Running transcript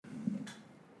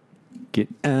Get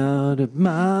out of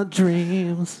my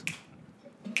dreams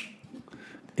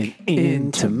and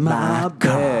into my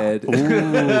bed.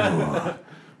 Ooh.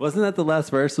 Wasn't that the last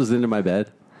verse was into my bed?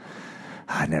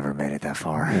 I never made it that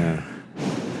far. Yeah.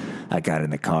 I got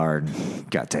in the car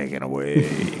and got taken away.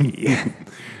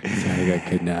 I got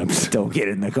kidnapped. Don't get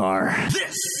in the car.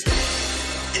 This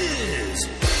is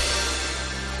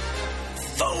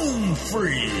Phone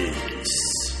Freaks.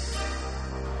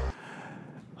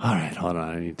 All right, hold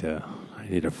on. I need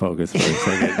to focus for a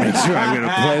second. Make sure I'm going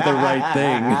to play the right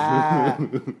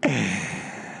thing.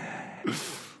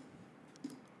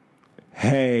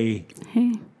 Hey.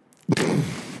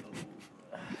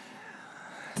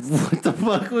 What the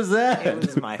fuck was that? It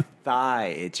was my thigh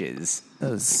itches. I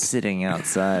was sitting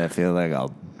outside. I feel like a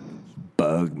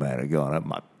bug might have gone up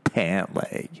my pant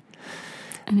leg.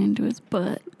 And into his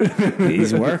butt.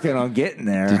 He's working on getting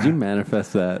there. Did you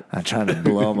manifest that? I'm trying to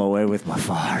blow him away with my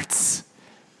farts.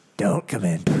 Don't come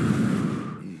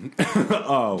in.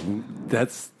 Oh,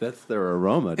 that's their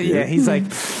aroma, dude. Yeah, he's like,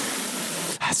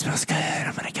 that smells good.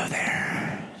 I'm going to go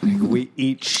there. We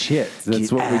eat shit. That's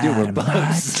Get what we do. out We're of bugs.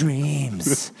 my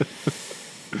dreams.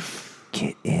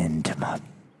 Get into my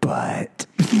butt.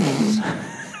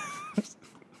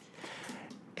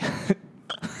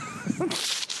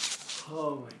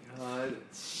 Oh my god.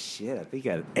 Shit, I think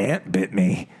an ant bit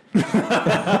me.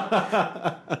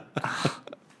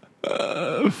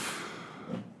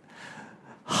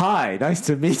 Hi, nice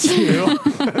to meet you.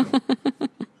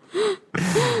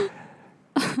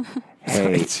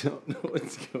 Hey, I don't know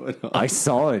what's going on. I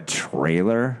saw a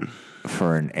trailer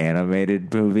for an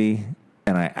animated movie,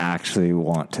 and I actually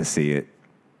want to see it.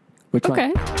 Which one?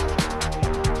 Okay.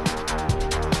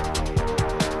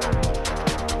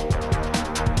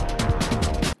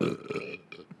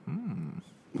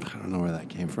 I don't know where that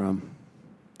came from.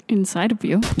 Inside of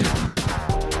you.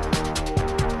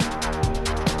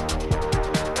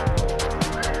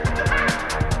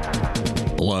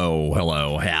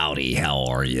 Hello, howdy, how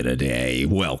are you today?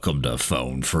 Welcome to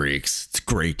Phone Freaks. It's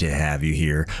great to have you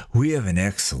here. We have an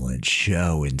excellent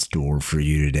show in store for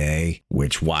you today,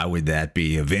 which why would that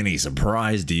be of any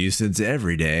surprise to you since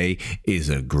every day is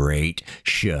a great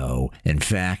show. In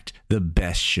fact, the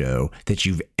best show that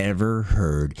you've ever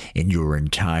heard in your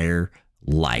entire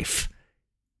life.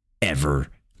 Ever.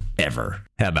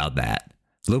 How about that?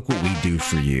 Look what we do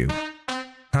for you.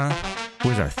 Huh?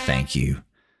 Where's our thank you?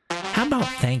 How about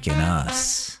thanking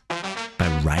us by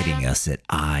writing us at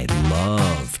I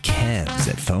love KEVs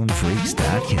at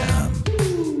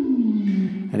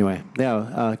phonefreaks.com. Anyway,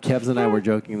 yeah, Kevs and I were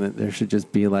joking that there should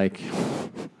just be like,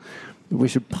 we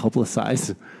should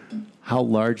publicize how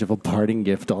large of a parting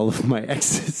gift all of my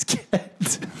exes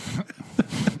get.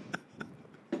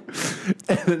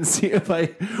 And then see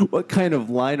what kind of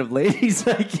line of ladies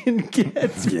I can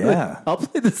get. Yeah. I'll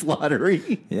play this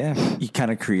lottery. Yeah, you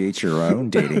kind of create your own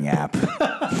dating app.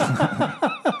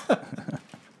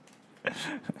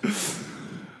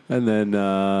 And then,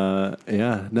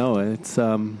 it's,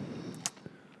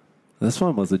 this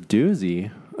one was a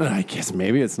doozy. I guess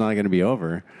maybe it's not going to be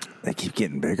over. They keep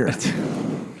getting bigger.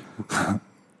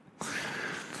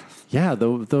 Yeah,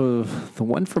 the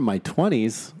one from my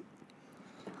 20s,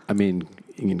 I mean,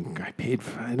 I paid,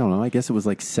 I don't know, I guess it was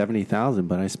like $70,000,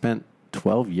 but I spent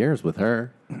 12 years with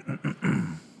her.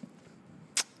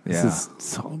 Yeah. This is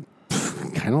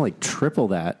kind of like triple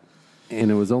that. And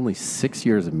it was only 6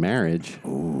 years of marriage.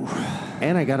 Ooh.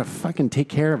 And I got to fucking take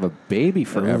care of a baby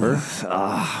forever. Oof.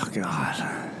 Oh,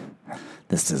 God.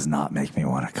 This does not make me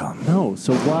want to come. No,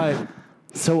 so why?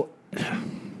 So,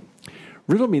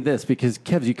 riddle me this, because,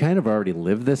 Kevs, you kind of already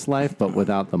lived this life, but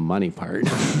without the money part.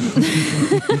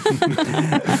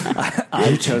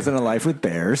 I've chosen a life with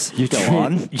bears. You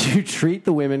treat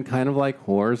the women kind of like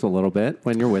whores a little bit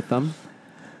when you're with them.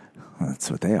 Well,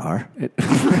 that's what they are.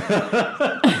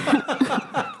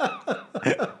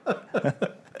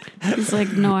 He's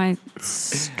like, no, I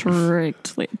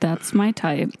strictly, that's my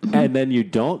type. And then you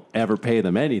don't ever pay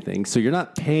them anything. So you're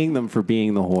not paying them for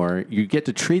being the whore. You get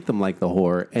to treat them like the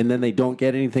whore. And then they don't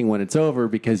get anything when it's over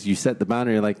because you set the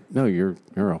boundary. You're like, no, you're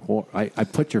a whore. I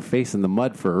put your face in the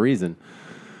mud for a reason.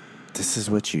 This is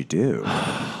what you do.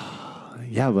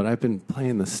 Yeah, but I've been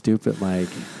playing the stupid, like,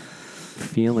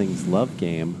 feelings love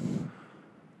game.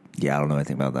 Yeah, I don't know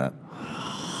anything about that.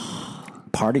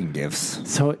 Parting gifts.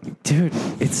 So, dude,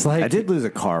 it's like... I did lose a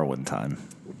car one time.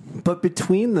 But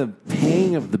between the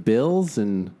paying of the bills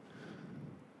and...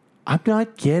 I'm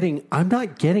not getting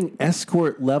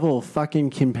escort level fucking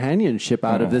companionship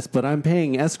out of this, but I'm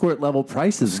paying escort level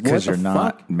prices. Because you're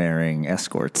not marrying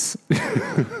escorts.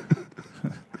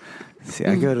 See,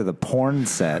 I go to the porn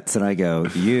sets and I go,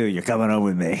 you're coming home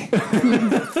with me.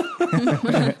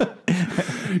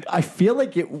 I feel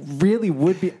like it really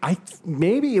would be.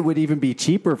 Maybe it would even be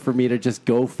cheaper for me to just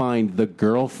go find the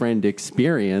girlfriend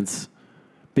experience,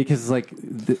 because like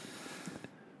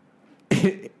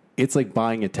it's like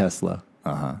buying a Tesla.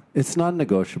 It's non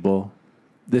negotiable.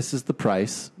 This is the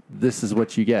price. This is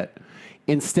what you get.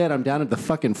 Instead, I'm down at the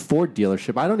fucking Ford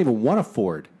dealership. I don't even want a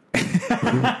Ford.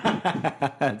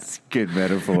 That's a good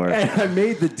metaphor. And I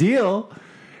made the deal.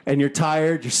 And you're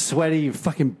tired, you're sweaty, you've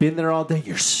fucking been there all day,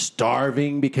 you're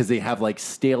starving because they have like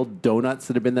stale donuts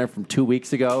that have been there from 2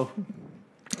 weeks ago.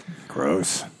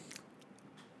 Gross.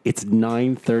 It's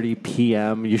 9:30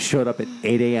 p.m. You showed up at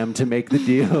 8 a.m. to make the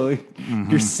deal.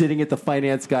 You're sitting at the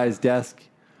finance guy's desk,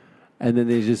 and then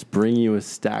they just bring you a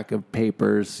stack of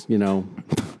papers, you know.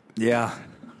 Yeah.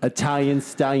 Italian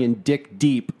stallion dick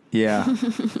deep. Yeah.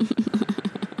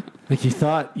 Like you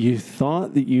thought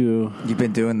that You've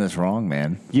been doing this wrong,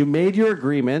 man. you made your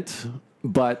agreement,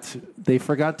 but they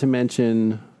forgot to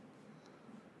mention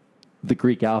the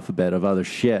Greek alphabet of other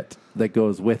shit that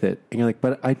goes with it. And you're like,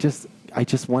 but I just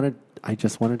wanted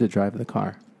to drive the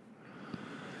car.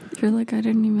 You're like, I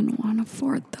didn't even want a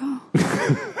Ford, though.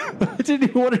 I didn't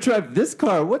even want to drive this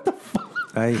car. What the fuck?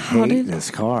 I hate this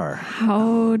car.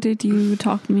 How did you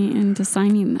talk me into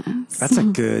signing this? That's a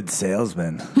good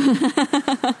salesman.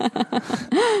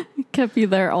 Kept you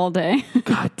there all day.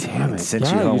 God damn it. Sent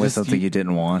you home with something you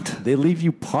didn't want. They leave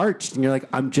you parched, and you're like,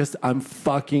 I'm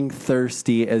fucking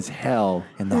thirsty as hell.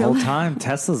 And the whole time,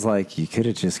 Tesla's like, you could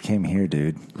have just came here,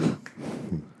 dude.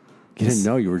 You didn't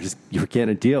know you were getting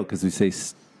a deal because we say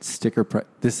sticker price.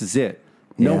 This is it.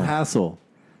 No hassle.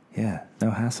 Yeah,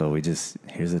 no hassle.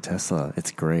 Here's a Tesla. It's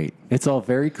great. It's all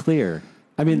very clear.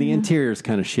 I mean, the interior is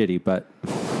kind of shitty, but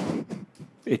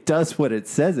it does what it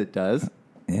says it does.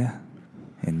 Yeah.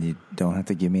 And you don't have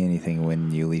to give me anything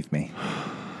when you leave me.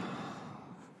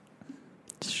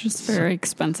 It's just very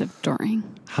expensive during.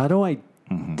 How do I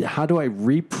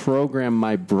reprogram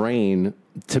my brain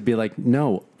to be like,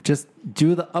 no, just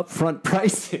do the upfront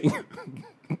pricing?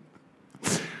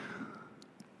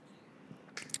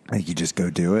 Like you just go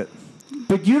do it.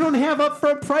 But you don't have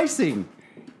upfront pricing.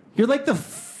 You're like the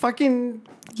fucking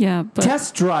But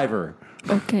test driver.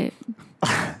 okay.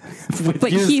 With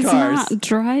But used he's cars. not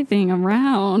driving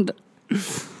around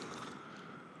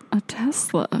a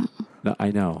Tesla. No,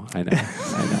 I know.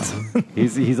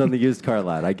 He's on the used car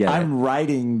lot. I get it. I'm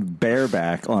riding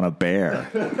bareback on a bear.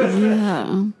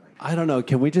 Yeah. I don't know.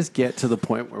 Can we just get to the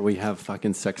point where we have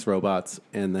fucking sex robots,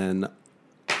 and then,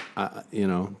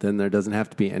 then there doesn't have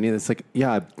to be any of this? Like,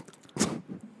 yeah,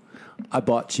 I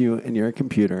bought you, and you're a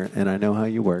computer, and I know how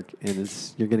you work, and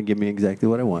you're going to give me exactly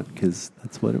what I want because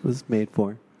that's what it was made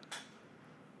for.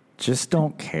 Just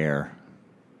don't care.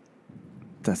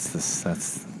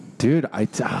 That's. Dude,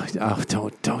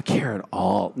 don't care at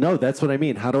all. No, that's what I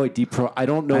mean. How do I I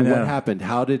don't know what happened.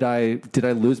 How did I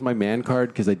lose my man card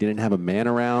because I didn't have a man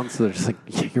around? So they're just like,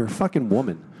 yeah, you're a fucking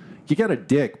woman. You got a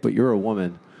dick, but you're a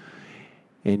woman,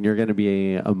 and you're going to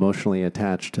be emotionally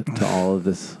attached to all of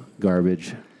this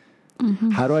garbage. Mm-hmm.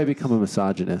 How do I become a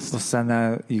misogynist? Well, send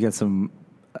out. You got some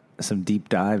deep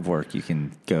dive work you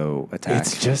can go attack.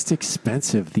 It's just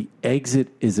expensive. The exit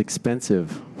is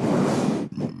expensive.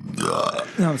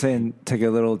 No, I'm saying take a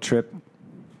little trip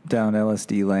down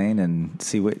LSD lane and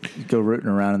go rooting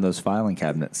around in those filing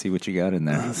cabinets, see what you got in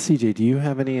there. CJ, do you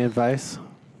have any advice?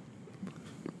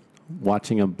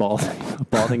 Watching a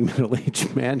balding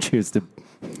middle-aged man choose to...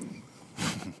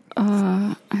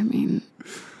 I mean,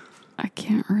 I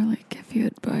can't really give you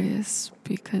advice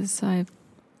because I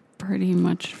pretty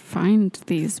much find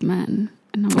these men.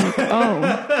 And I'm like,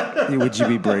 oh. Would you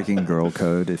be breaking girl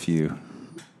code if you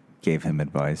gave him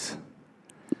advice?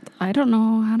 I don't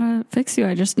know how to fix you.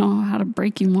 I just know how to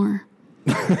break you more.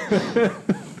 I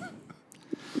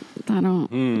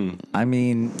don't. I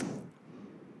mean,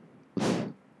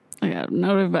 I got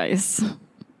no advice.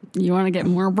 You want to get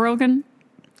more broken?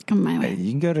 Come my way. you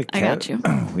can go to I got you.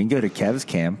 We can go to Kev's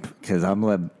camp because I'm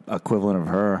the equivalent of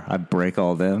her. I break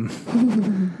all them.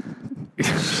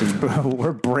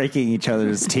 We're breaking each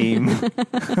other's team.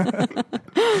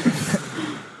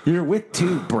 You're with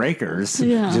two breakers.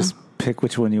 Yeah. Just pick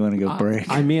which one you want to go break.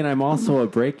 I mean, I'm also a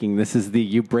breaking. This is the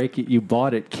you break it, you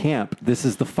bought it camp. This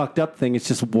is the fucked up thing. It's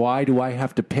just, why do I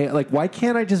have to pay? Like, why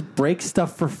can't I just break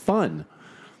stuff for fun?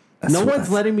 No one's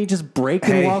letting me just break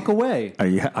and walk away.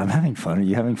 I'm having fun. Are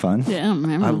you having fun? Yeah, I'm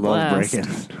having I a love blast.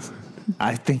 breaking.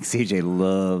 I think CJ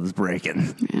loves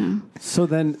breaking. Yeah. So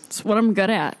then, It's what I'm good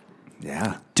at.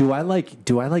 Yeah. do I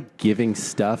like giving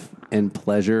stuff and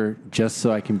pleasure just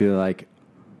so I can be like,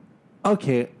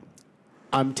 okay,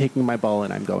 I'm taking my ball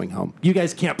and I'm going home. You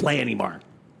guys can't play anymore.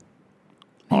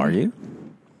 Are you?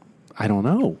 I don't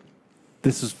know.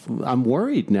 I'm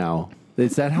worried now.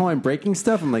 Is that how I'm breaking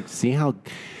stuff? I'm like, see how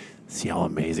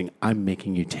amazing. I'm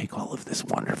making you take all of this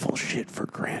wonderful shit for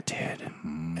granted.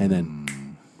 And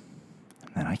then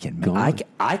I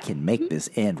can make this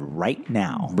end right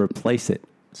now. Replace it.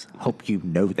 Hope you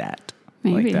know that.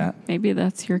 Maybe. Like that. Maybe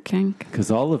that's your kink. Because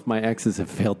all of my exes have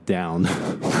failed down.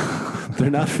 They're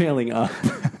not failing up.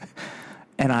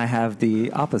 And I have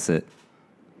the opposite.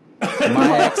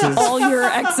 My exes. All your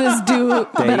exes do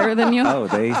better than you. Oh,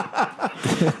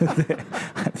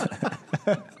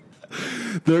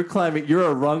 They're climbing. You're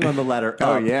a rung on the ladder.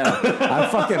 Oh, yeah. I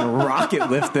fucking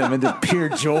rocket lift them into pure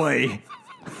joy.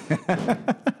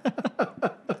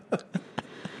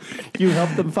 You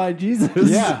help them find Jesus.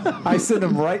 Yeah. I send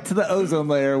them right to the ozone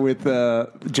layer with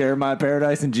Jeremiah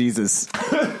Paradise and Jesus.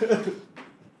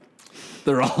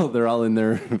 They're all in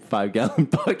their 5-gallon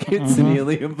buckets and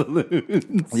helium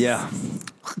balloons. Yeah.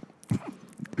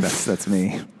 That's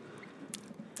me.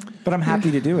 But I'm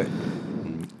happy to do it.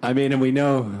 I mean, and we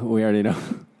already know.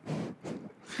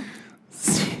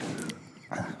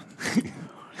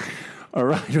 A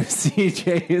ride with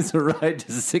CJ is a ride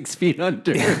to 6 feet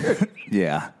under.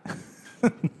 Yeah.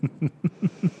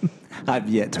 I've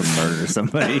yet to murder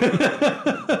somebody.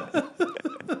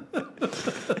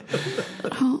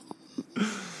 Oh,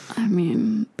 I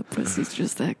mean, the pussy's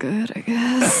just that good, I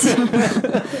guess.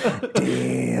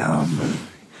 Damn.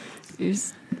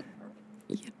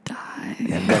 You die.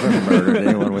 I've never murdered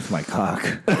anyone with my cock.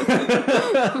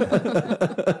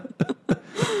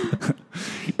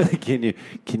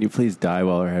 Can you please die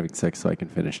while we're having sex so I can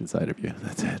finish inside of you?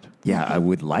 That's it. Yeah, I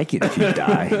would like it if you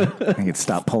die. I could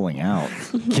stop pulling out.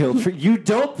 Killed for you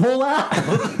don't pull out.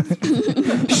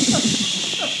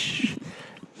 Shh.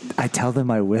 I tell them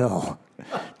I will.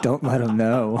 Don't let them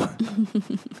know.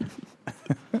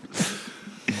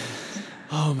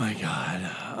 Oh my God.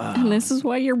 And this is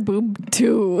why you're boob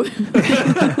too.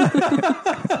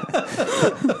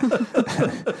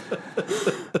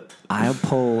 I'll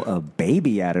pull a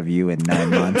baby out of you in 9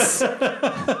 months.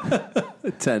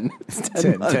 10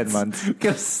 months. We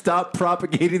gotta stop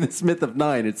propagating this myth of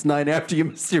 9. It's 9 after you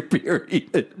miss your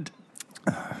period.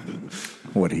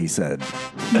 What he said.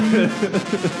 I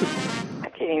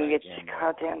can't even get this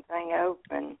goddamn thing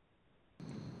open.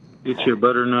 Get you a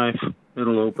butter knife.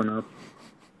 It'll open up.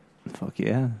 Fuck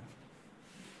yeah.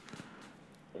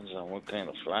 Depends on what kind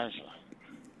of flashlight.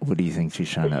 What do you think she's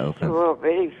trying to A open? little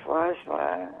bitty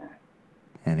flashlight.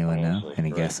 Anyone know? Any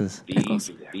guesses? B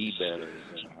batteries.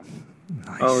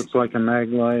 Nice. Oh, it's like a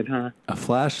mag light, huh? A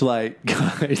flashlight,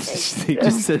 guys. They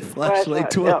just said flashlight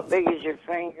Flashlight's 12. about big as your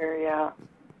finger, yeah.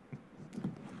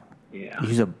 Yeah.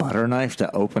 Use a butter knife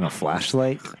to open a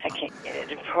flashlight? I can't get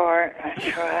it apart. I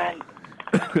tried.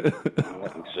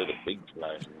 Instead of big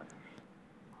flashlight.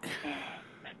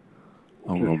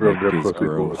 Oh, Robert is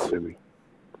gross.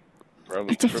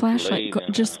 Probably It's a AAA flashlight.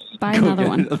 then. Just buy another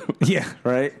one. Yeah,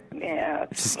 right? Yeah.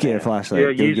 Just get a flashlight. Yeah,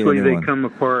 Go get a usually new they one. come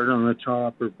apart on the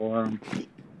top or bottom.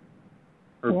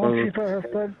 Or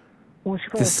both.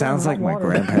 This sounds like my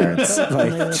grandparents,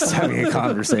 like just having a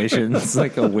conversation. It's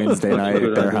like a Wednesday night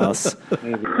at their house.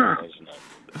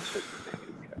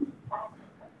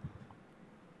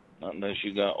 Not unless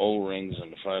you got O-rings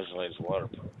and the flashlight's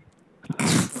waterproof.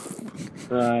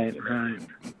 Right.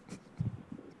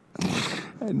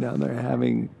 And now they're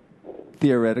having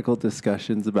theoretical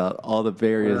discussions about all the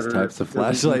various types of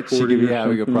flashlights she could be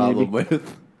having a problem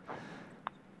with.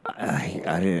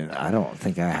 I don't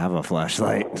think I have a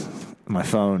flashlight. My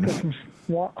phone.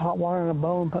 Hot water in a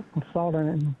bowl and put some salt in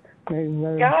it. And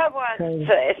maybe God, why is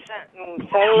something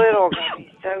so little going to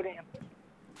be so damn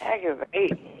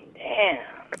aggravating? Damn.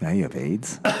 Now you have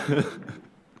AIDS?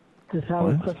 just have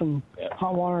her put some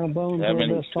hot water in a bowl and put a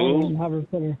bit of salt in and have her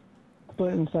put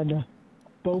it inside the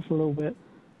bowl for a little bit.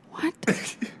 What?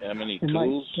 How many And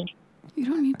tools? You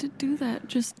don't need to do that.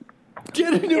 Just,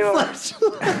 Get a new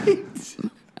flashlight.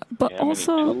 but Yeah, how many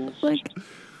also, tools? like,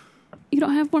 you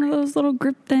don't have one of those little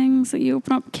grip things that you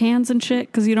open up cans and shit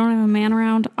because you don't have a man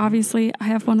around. Obviously, I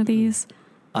have one of these.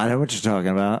 I know what you're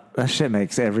talking about. That shit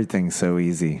makes everything so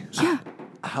easy. Yeah.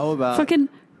 How about Fucking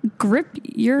grip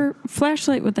your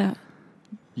flashlight with that.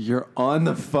 you're on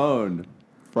the phone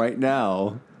right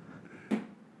now?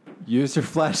 Use your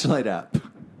flashlight app.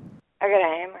 I got a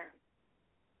hammer.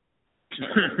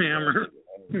 Hammer.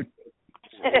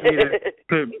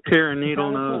 Tear a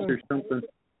needle nose or something.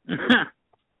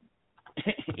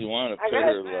 You want a I got pair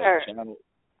it of there. channel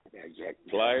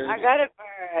pliers? I got it for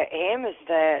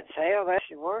Amistad sale. That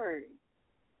should work.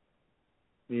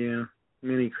 Yeah.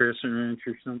 mini crescent wrench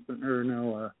or something, or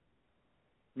no,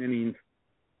 mini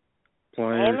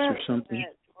pliers or something.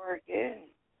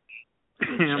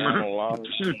 Hammer.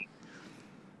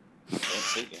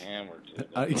 Take a hammer.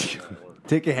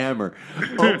 Take a hammer.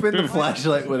 Open the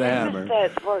flashlight with a hammer.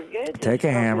 Take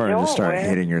a hammer and just start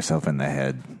hitting yourself in the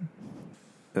head.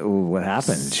 Ooh, what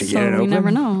happened? Did she So get it open? we never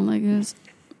know. Like,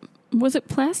 was it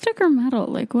plastic or metal?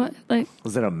 Like what? Like,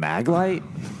 was it a mag light?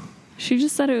 She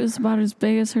just said it was about as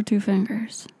big as her 2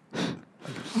 fingers.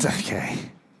 Okay,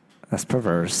 that's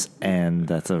perverse, and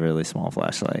that's a really small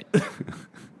flashlight.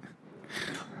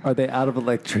 Are they out of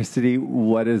electricity?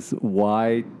 Why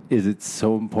is it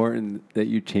so important that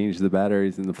you change the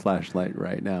batteries in the flashlight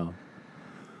right now?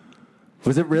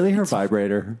 Was it really her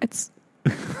vibrator?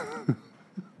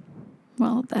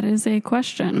 Well, that is a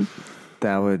question.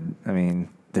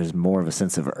 There's more of a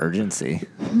sense of urgency.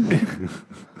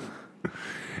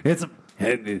 What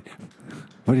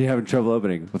are you having trouble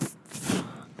opening?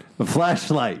 A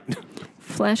flashlight.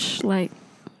 Flashlight.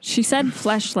 She said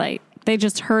flashlight. They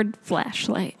just heard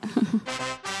flashlight.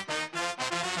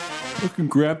 Fucking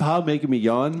grandpa making me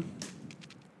yawn.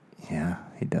 Yeah,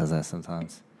 he does that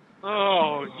sometimes.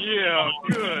 Oh, yeah,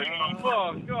 good.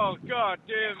 Fuck, oh, god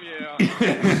damn, yeah.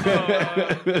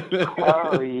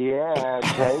 Oh, yeah,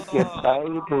 take it,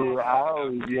 baby.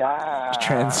 Oh, yeah.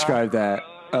 Transcribe that.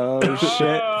 Oh,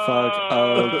 shit, fuck,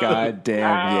 oh, god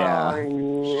damn, yeah.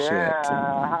 Oh, Shit.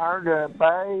 Harder,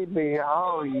 baby.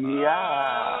 Oh,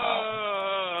 yeah.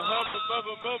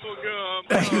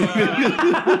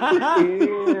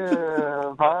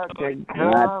 Yeah, fucking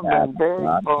come and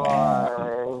big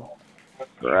boy.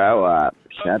 Grow up.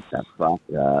 Shut the fuck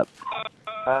up.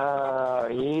 Oh,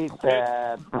 eat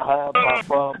that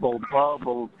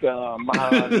bubble gum,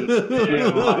 honey.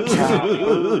 Get my tight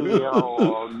booty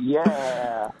hole.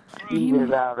 Yeah. Eat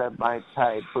it out of my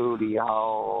tight booty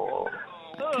hole.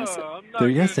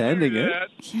 They're just ending it.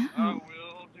 Yeah.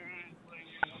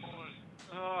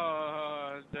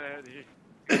 Oh, Daddy.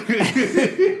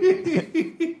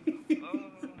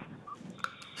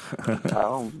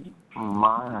 Oh,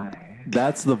 my.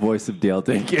 That's the voice of Dale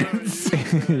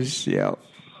Dinkins. Yep.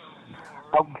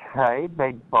 Okay,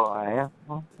 big boy.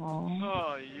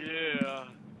 Oh, yeah.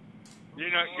 You're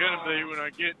not gonna be when I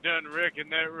get done wrecking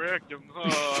that rectum.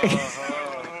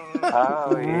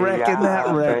 Oh, Wrecking that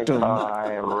rectum.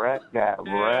 Wreck that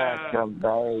rectum,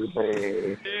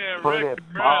 baby. Yeah, Put it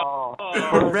ball.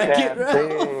 Put that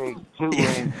big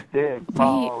 2-inch dick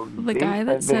ball. Wait, the guy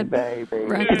that said baby.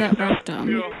 wreck that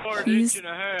rectum. He's inch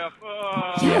and a half.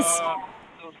 yes.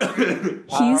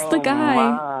 He's the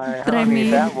guy that I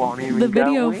made the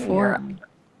video for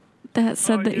that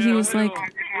said that he was like, Even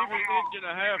an inch and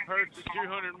a half hurts at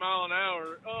 200 mile an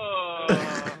hour.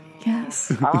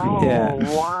 yes. Oh, Yeah.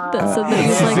 wow. That said that he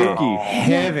was like,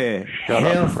 Heavy,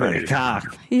 healthy cock.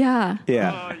 yeah.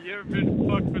 Yeah. You ever been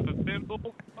fucked with a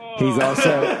thimble? He's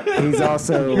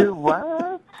also. You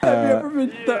what? Have you ever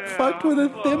been fucked with a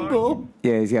thimble?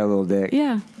 Yeah, he's got a little dick.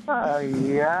 Yeah. Oh,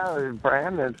 yeah,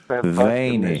 Brandon's been fucking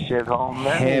Veiny, this shit home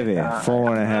heavy,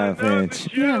 4.5 inch.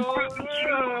 Yeah.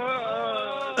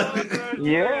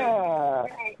 Yeah.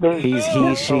 He's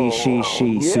he, she,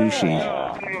 sushi.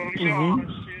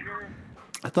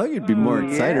 I thought you'd be more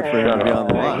excited for him to be on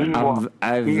the line. I'm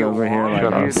over here like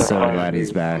I'm so glad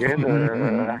he's back. I can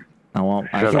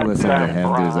listen to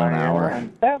him do his own hour.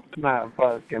 That's not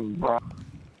fucking Brian.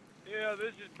 Yeah,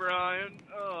 this is Brian.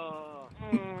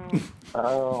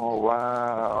 Oh,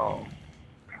 wow.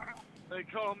 They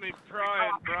call me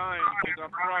Prying Brian because I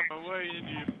pry my way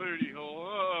into your booty hole.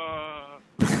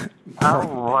 Oh,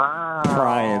 wow.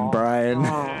 Brian.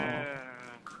 Yeah.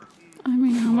 I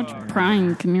mean, how much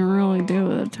prying can you really do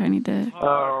with a tiny dick?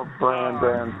 Oh,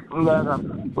 Brandon, let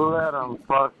him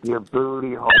fuck your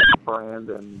booty hole,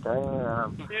 Brandon.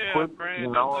 Damn. Yeah, Quit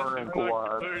Brandon, snoring, let's fuck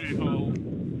boy. the booty hole.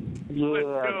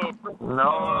 Yeah,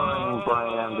 snoring,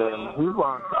 Brandon. He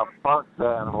wants to fuck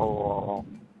that hole.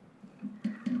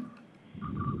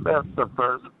 That's the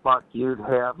first fuck you'd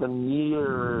have in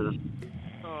years.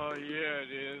 Oh, yeah,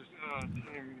 it is.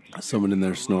 Someone in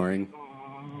there snoring.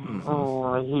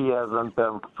 He hasn't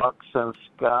been fucked since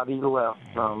Scotty left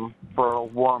him for a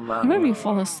woman. I'm gonna be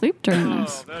fall asleep during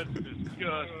this. That's disgusting.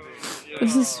 Yeah.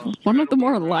 This is one of the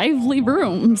more lively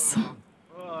rooms.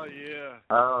 Oh, yeah.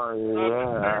 Oh,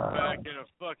 yeah. I'm back in a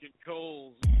fucking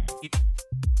cold.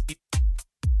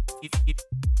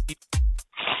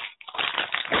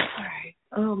 Alright.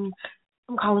 I'm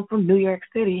calling from New York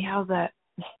City. How's that?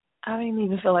 I didn't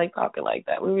even feel like talking like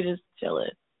that. We were just chilling.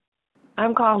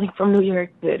 I'm calling from New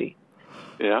York City.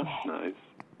 Yeah, nice.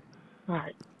 All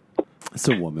right. It's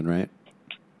a woman, right?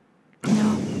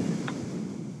 No.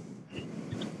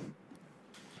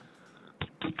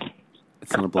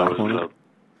 It's not a black woman.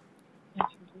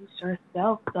 Introduce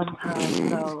yourself sometimes,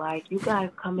 though. Like, you guys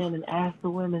come in and ask the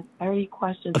women 30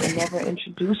 questions and never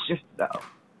introduce yourself.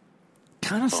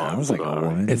 Kind of sounds like a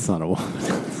woman. It's not a woman.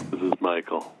 This is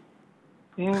Michael.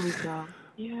 There we go.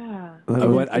 Yeah.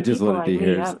 What I just wanted to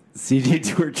hear is CJ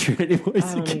do her tranny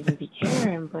voice I don't again. even be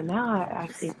caring, but now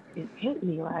it hit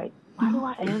me like, why do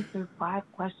I answer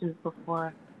 5 questions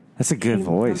before? That's a good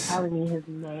voice. Telling me his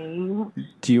name.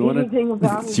 Do you want Anything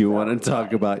about to? Do you want to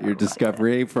talk about your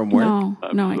discovery from work?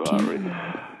 No, I can't.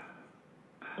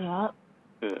 Yep.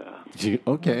 Yeah.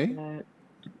 Okay.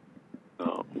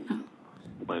 No.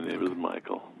 My name is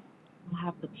Michael. I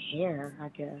have to care, I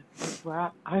guess. That's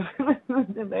where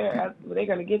they're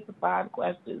going to get the 5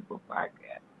 questions before I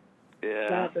get.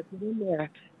 Yeah. But get in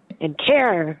there and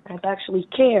care. I'd actually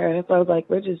care. So I was like,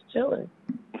 we're just chilling.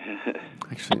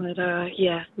 Actually. But,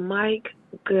 yeah, Mike,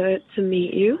 good to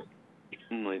meet you.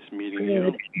 Nice meeting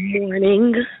you. Good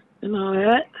morning and all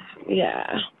that.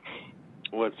 Yeah.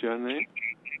 What's your name?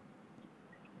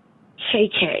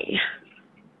 KK.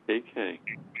 KK.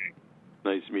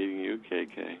 Nice meeting you,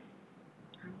 KK.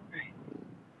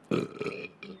 I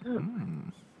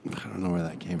don't know where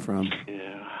that came from.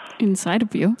 Yeah. Inside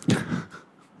of you.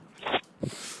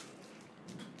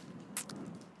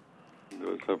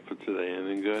 What's up for today?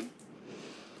 Anything good?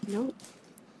 Nope.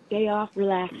 Day off,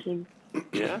 relaxing.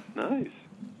 Yeah, nice.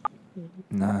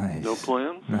 Nice. No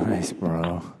plans? Nice,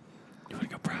 bro. You want to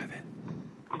go private?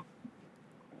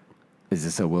 Is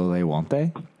this a will they, won't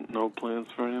they? No plans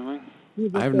for anything?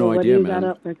 I have no idea, man.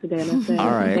 Up for today? And I said, All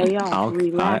right. day off,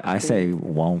 I say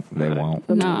won't. They won't.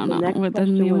 No.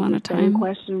 Within the amount of time.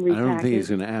 I don't think he's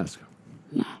going to ask.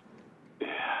 No.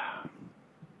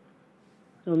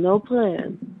 So no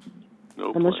plan.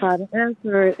 No I'm gonna try to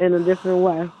answer it in a different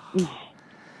way.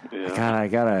 Yeah. I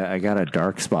got a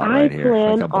dark spot I right here,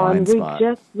 plan like a blind on spot.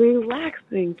 just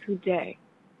relaxing today.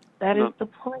 That is the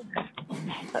plan.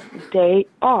 Day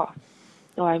off.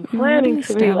 So I'm planning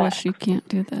to relax. You can't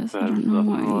do this. I don't know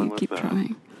why you keep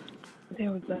trying.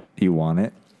 There was that. You want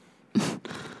it?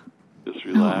 Just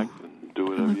relax and do I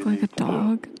whatever look you like need a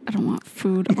dog. I don't want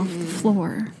food off the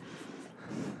floor.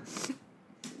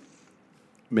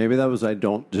 Maybe that was I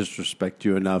don't disrespect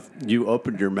you enough. You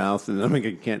opened your mouth, and I'm like,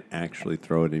 I can't actually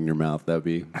throw it in your mouth. That'd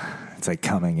be... It's like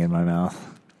coming in my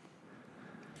mouth.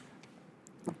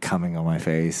 Coming on my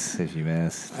face, if you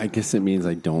missed. I guess it means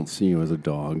I don't see you as a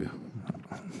dog.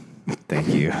 Thank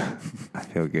you. I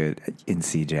feel good. In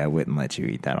CJ, I wouldn't let you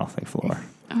eat that off the floor.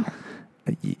 Oh.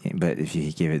 But if you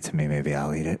give it to me, maybe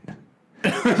I'll eat it.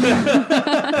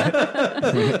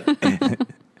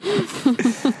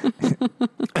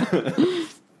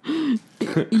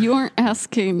 You weren't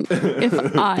asking if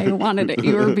I wanted it.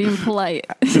 You were being polite.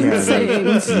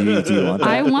 Saying, do you want that?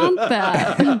 I want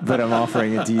that. But I'm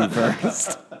offering it to you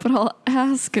first. But I'll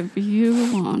ask if you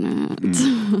want it.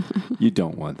 You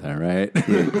don't want that, right?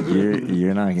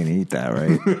 You're not going to eat that,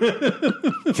 right?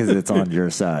 Because it's on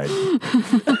your side.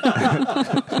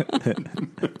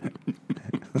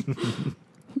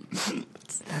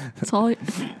 That's all.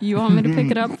 You want me to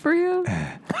pick it up for you?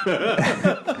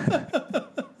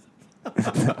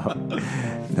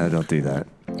 No, don't do that.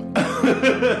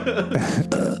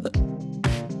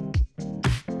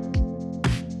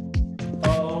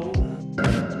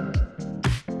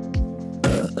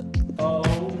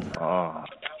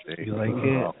 You like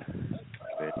it?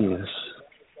 Yes.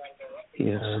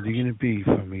 Yes. How old are you going to be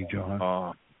for me, John?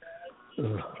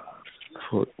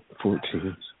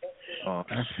 14.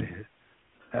 That's it.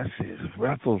 That's it.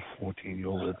 Rattle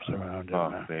 14-year-old lips around it,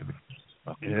 man. Baby.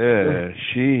 Okay. Yeah,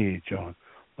 she, John.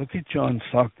 Look at John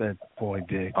suck that boy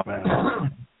dick,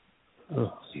 man.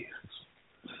 Oh, yes.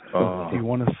 Do you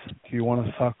want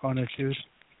to suck on it, dude?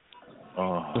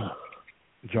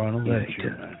 John will let you,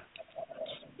 man.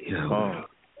 Yeah.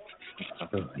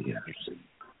 Yes.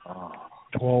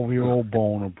 12-year-old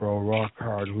boner, bro. Rock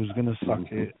hard. Who's gonna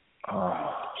suck it?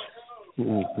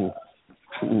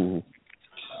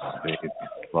 Baby.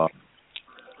 Fuck.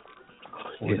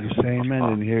 What are you saying, man? I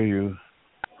didn't hear you.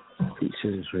 He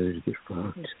said he's ready to get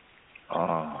fucked.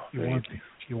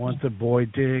 You want the boy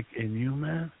dick in you,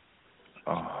 man?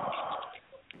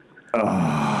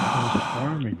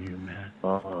 Sperm in you, man.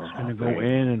 It's gonna go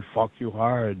in and fuck you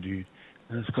hard, dude.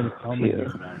 And it's gonna come in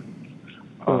you, man.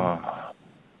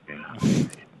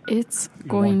 It's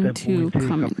going to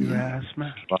come in you. Ass,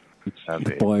 man?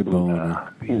 Boy boner.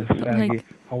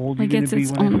 How old are you Like it's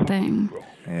its own thing.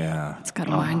 Yeah. It's got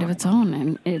a mind of its own,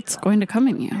 and it's going to come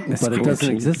in you. But it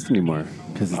doesn't exist anymore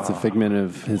because it's a figment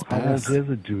of his How old's past. the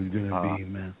other dude gonna be,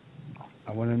 man?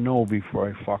 I want to know before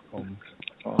I fuck him.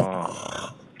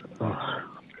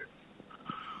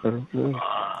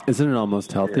 Isn't it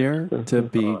almost healthier to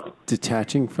be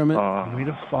detaching from it? Tell me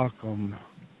to fuck him.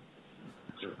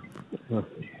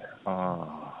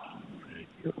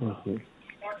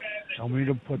 Tell me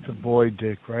to put the boy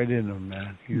dick right in him,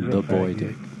 man. He's The a boy faggot.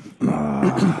 dick.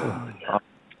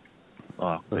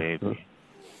 Oh, baby.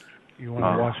 You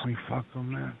want to watch me fuck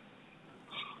him, man?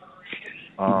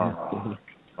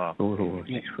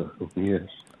 Yes.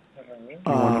 You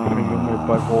want to finger my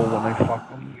butthole when I fuck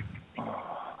him?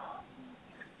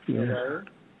 Finger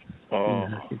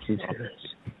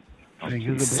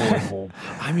the boy hole.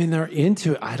 I mean, they're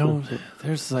into it. I don't.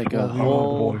 There's like a Boy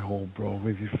whole hole, bro,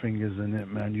 with your fingers in it,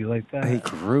 man. You like that? Hey,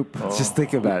 group. Just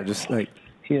think about it. Just like,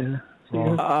 Yeah.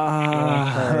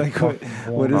 like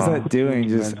what is that doing?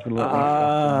 Just Take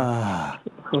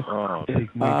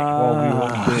my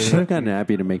 12-year-old I should have gotten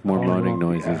Abby to make more moaning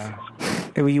noises.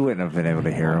 Well, you wouldn't have been able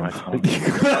to hear him.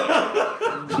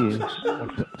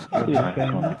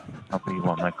 You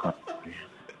want my cunt?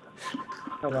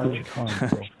 How about your cunt,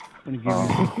 bro? I'm gonna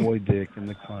give you the boy dick in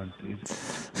the cunt, dude.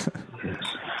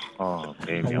 Oh,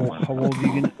 baby, How old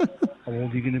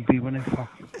are you gonna be when I fuck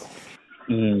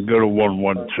you? Go to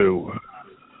 112.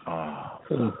 Oh,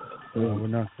 we're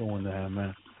not going there,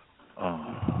 man.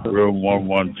 Room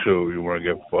 112. You want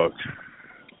to get fucked?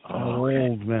 How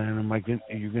old, man,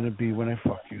 are you gonna be when I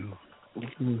fuck you?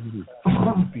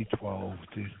 Be 12,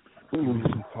 dude. Give me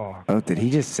some cock. Oh, did he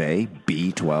just say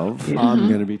B12? I'm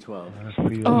gonna be 12.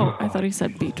 Oh, I thought he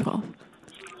said B12.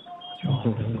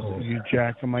 You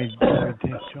jacking my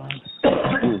dick, John?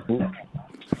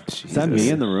 Is that me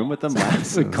in the room with them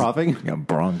laughing, coughing? Got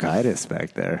bronchitis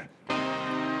back there.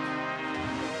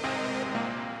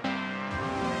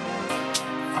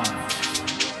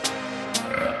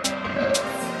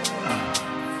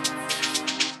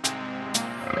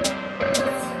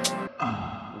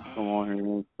 Come on here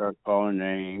and start calling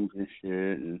names and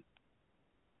shit. And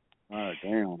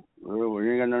damn, really,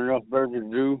 you ain't got enough better to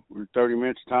do with 30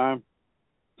 minutes time.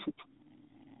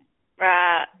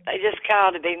 Right. They just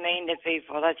called to be mean to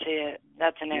people. That's it.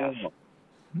 Nothing else.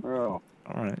 Oh.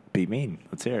 All right, be mean.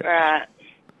 Let's hear it. Right.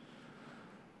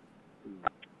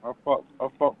 I fought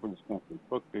for this country.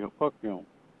 Fuck them.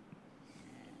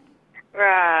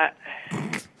 Right.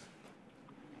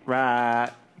 Right.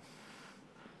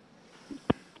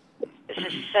 This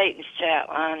is Satan's chat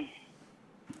line.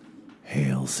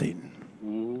 Hail, Satan.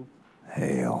 Mm-hmm.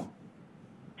 Hail.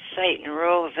 Satan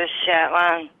rules this chat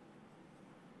line.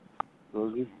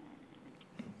 Does he?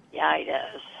 Yeah, he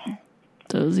does.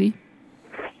 Does he?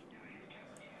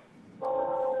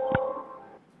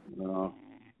 No.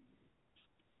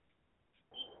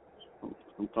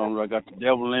 Sometimes I got the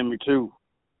devil in me too.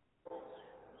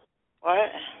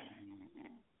 What?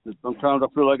 Sometimes I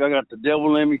feel like I got the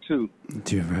devil in me too.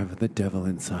 Do you ever have the devil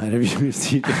inside of you,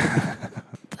 CJ?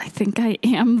 I think I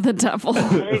am the devil. Me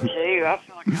too. I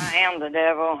feel like I am the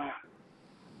devil.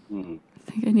 Mm-hmm.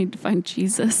 I think I need to find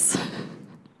Jesus.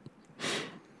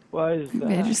 Why is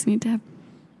Maybe I that? just need to have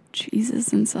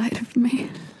Jesus inside of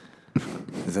me.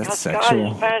 Is that God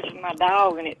sexual? is punching my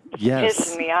dog and it's Yes.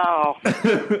 pissing me off.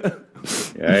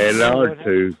 Hey, Lord,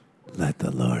 too. Let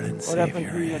the Lord and What happened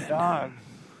Savior to your in. dog?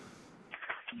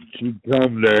 She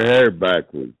combed her hair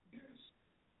backwards.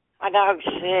 My dog's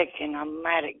sick and I'm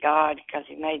mad at God because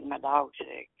he made my dog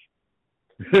sick.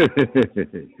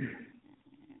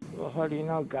 Well, how do you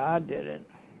know God did it?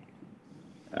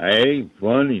 I ain't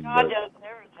funny, God but does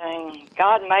everything.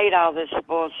 God made all this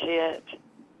bullshit.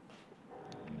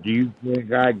 do you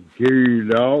think I can kill your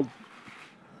dog?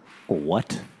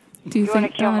 What? Do you You wanna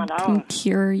think kill my God can dog?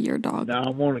 cure your dog? No, I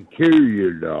want to kill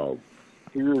your dog.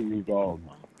 Kill your dog.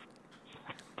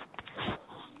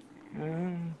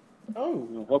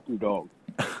 Oh. Help your dog.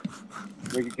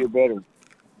 Make it get better.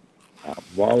 I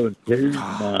volunteered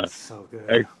my So good.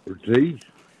 expertise.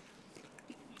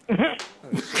 I'm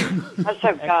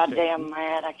so goddamn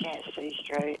mad I can't see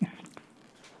straight.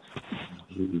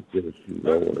 Jesus,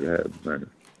 Lord have mercy.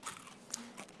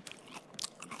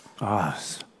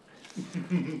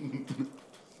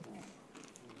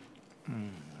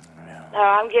 No,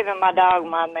 I'm giving my dog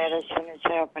my medicine. It's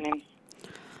helping him.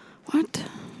 What?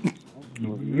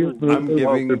 I'm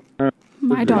giving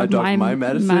My dog, my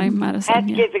medicine? My I have medicine, to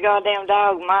yeah. give the goddamn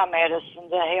dog my medicine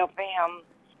to help him.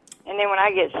 And then when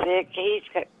I get sick,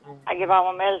 I give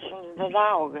all my medicine to the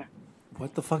dog.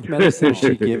 What the fuck medicine is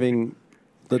she giving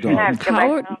the I have dog? to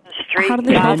go back on the street How do and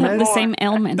they get both some have the more. same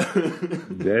ailment?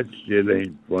 That shit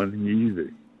ain't funny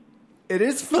either. It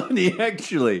is funny,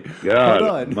 actually. God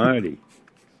Hold on. almighty.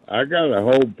 I got a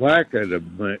whole packet of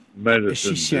medicine Is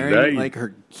she sharing today. like her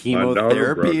My daughter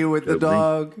chemotherapy brought it with to the me.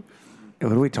 dog?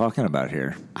 What are we talking about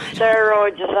here?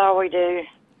 Steroids is all we do.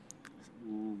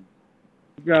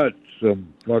 got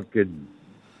some fucking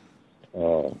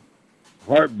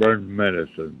heartburn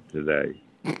medicine today.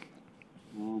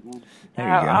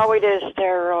 All we do is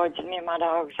steroids, me and my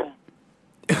dogs.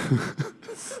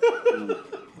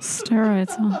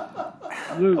 Steroids, huh?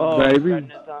 Look, baby.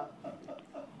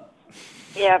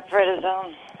 Yeah,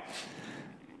 prednisone.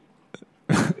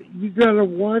 You gotta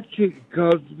watch it,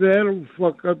 cause that'll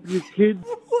fuck up your kids.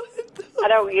 I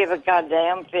don't give a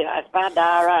goddamn. If I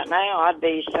die right now, I'd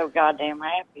be so goddamn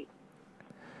happy.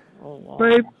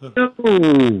 Baby,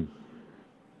 no.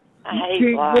 I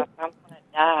hate life. I'm gonna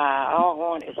die. All I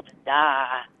want is to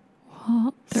die.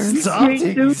 Well, there's You can't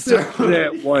do this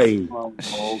that way.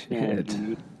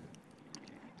 Shit.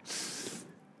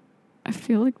 I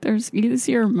feel like there's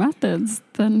easier methods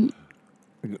than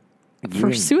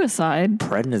for suicide.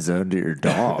 Prednisone to your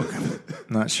dog.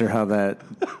 Not sure how that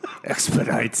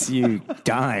expedites you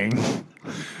dying.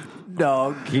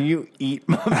 Dog, can you eat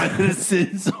my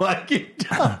medicine so I can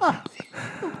die?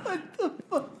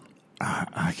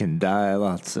 I can die a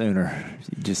lot sooner.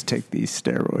 You just take these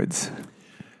steroids.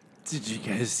 Did you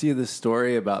guys see the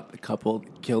story about the couple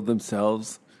that killed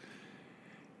themselves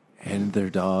and their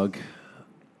dog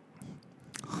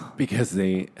because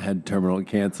they had terminal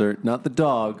cancer? Not the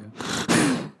dog.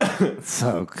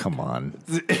 So, come on.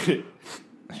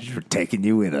 We're taking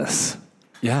you with us.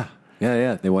 Yeah.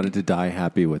 They wanted to die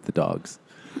happy with the dogs.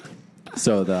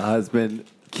 So the husband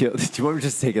killed... Do you want me to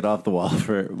just take it off the wall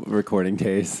for recording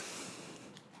days?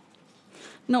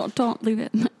 No, don't leave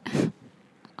it.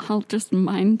 I'll just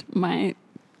mind my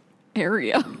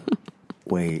area.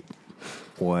 Wait,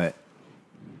 what?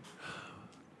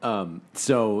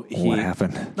 So he... What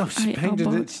happened? No, she banged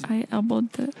it. I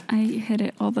elbowed it. I hit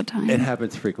it all the time. It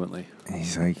happens frequently.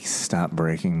 He's like, stop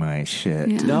breaking my shit.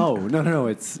 Yeah. No.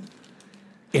 It's...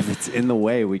 If it's in the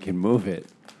way, we can move it.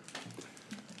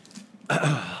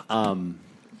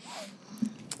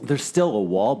 There's still a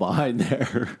wall behind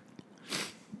there.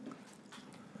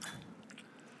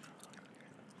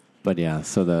 But yeah,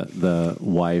 so the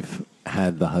wife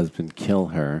had the husband kill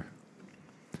her.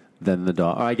 Then the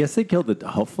dog... I guess they killed the...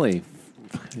 Hopefully.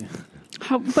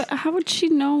 But how would she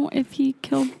know if he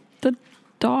killed the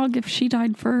dog if she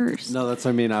died first? No, that's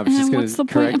what I mean. I was just going to correct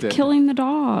it. What's the point of killing the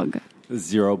dog?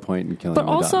 0 point in killing the But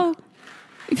dog. also,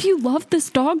 if you love this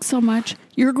dog so much,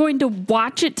 you're going to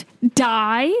watch it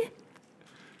die?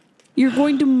 You're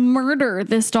going to murder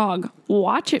this dog.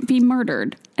 Watch it be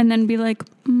murdered. And then be like,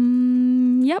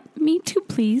 yep, me too,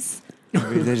 please.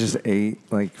 Maybe they just ate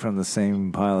like from the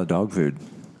same pile of dog food.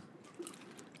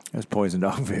 It was poison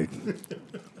dog food.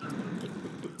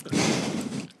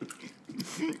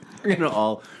 We're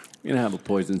gonna have a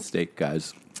poison steak,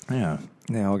 guys. Yeah.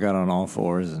 They all got on all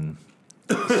fours and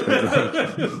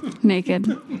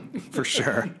naked. For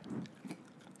sure.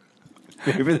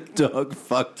 Maybe the dog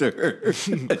fucked her.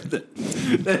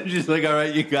 Then she's like, all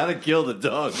right, you gotta kill the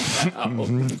dog now.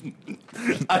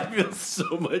 I feel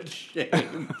so much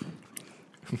shame.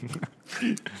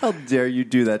 How dare you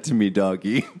do that to me,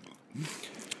 doggy?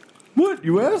 What?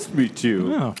 You asked me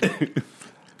to. Oh.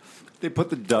 They put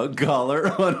the dog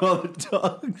collar on all the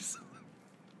dogs.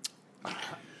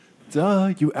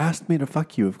 Duh, you asked me to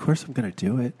fuck you. Of course I'm gonna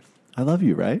do it. I love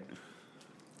you, right?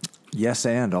 Yes,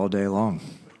 and all day long.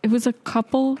 It was a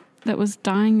couple that was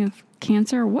dying of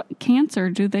cancer. What cancer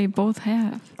do they both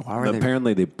have?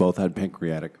 Apparently they both had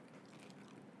pancreatic.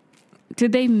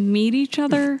 Did they meet each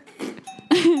other?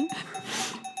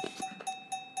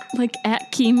 Like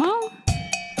at chemo?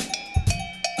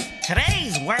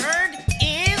 Today's word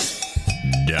is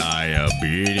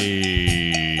diabetes.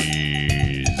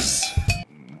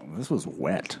 This was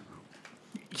wet.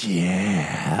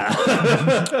 Yeah.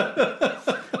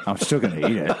 I'm still going to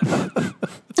eat it.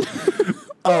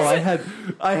 Oh, I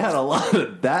had a lot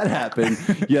of that happen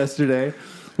yesterday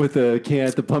with a can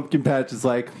at the pumpkin patch. It's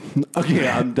like, okay,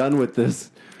 I'm done with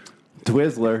this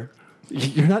Twizzler.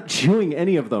 You're not chewing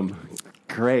any of them.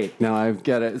 Great. Now I've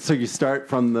got it. So you start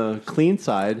from the clean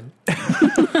side.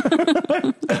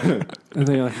 And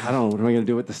then you're like, I don't know. What am I going to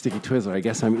do with the sticky Twizzler? I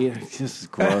guess I'm eating. This is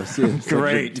gross. It's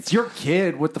Great. Like, it's your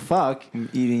kid. What the fuck? I'm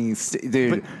eating...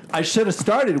 Dude. But I should have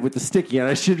started with the sticky, and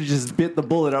I should have just bit the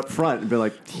bullet up front and been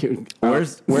like,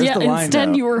 where's the line, instead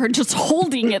though? you were just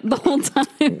holding it the whole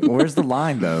time. Where's the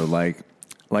line, though?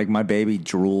 Like my baby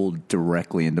drooled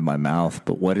directly into my mouth,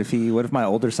 but what if my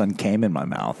older son came in my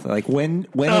mouth? Like when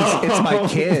it's my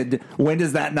kid, when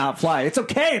does that not fly? It's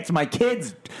okay. It's my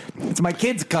kids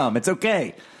cum. It's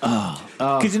okay.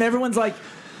 Because everyone's like,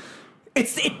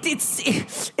 it's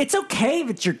okay if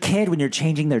it's your kid when you're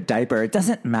changing their diaper. It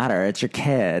doesn't matter. It's your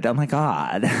kid. Oh my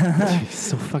God.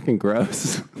 So fucking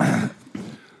gross.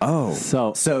 Oh.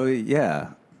 So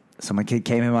yeah. So my kid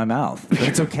came in my mouth.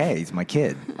 It's okay. He's my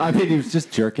kid. I mean, he was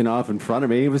just jerking off in front of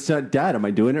me. He was Dad, am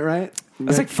I doing it right? I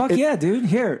was like, fuck yeah, dude.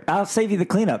 Here, I'll save you the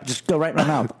cleanup. Just go right in my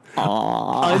mouth.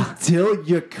 Until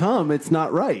you come, it's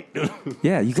not right.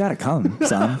 Yeah, you got to come,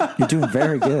 son. You're doing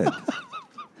very good.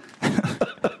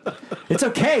 It's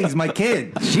okay. He's my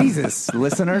kid. Jesus,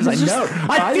 listeners, I know.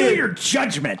 I feel your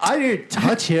judgment. I didn't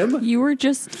touch him. You were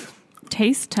just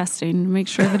taste testing to make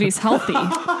sure that he's healthy.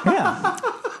 Yeah.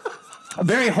 A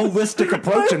very holistic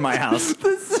approach in my house.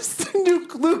 This is the new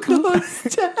glucose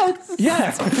test.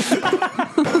 Yeah.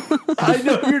 I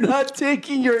know you're not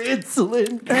taking your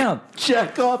insulin. Damn.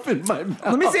 Check off in my mouth.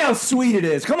 Let me see how sweet it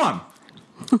is. Come on.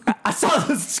 I saw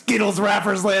the Skittles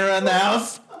wrappers laying around the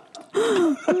house.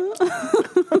 Oh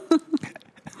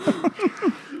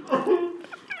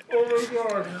my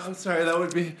God. I'm sorry, that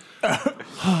would be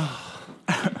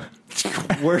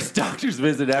worst doctor's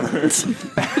visit ever.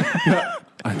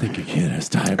 I think your kid has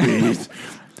diabetes.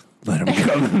 Let him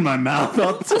come in my mouth,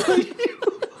 I'll tell you.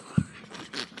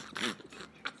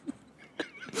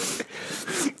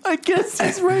 I guess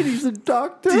he's right. He's a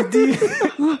doctor. Do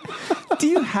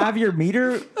you have your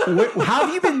meter? How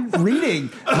have you been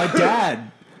reading? My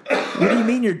dad. What do you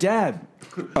mean your dad?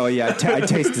 Oh, yeah, I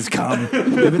taste his cum.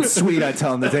 If it's sweet, I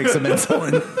tell him to take some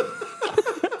insulin.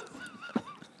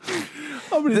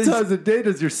 How many times a day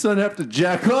does your son have to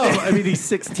jack off? I mean, he's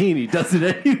 16. He does it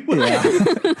anyway. Yeah.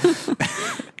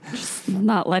 Just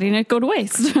not letting it go to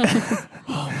waste.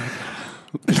 Oh,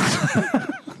 my God.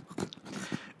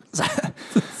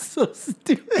 So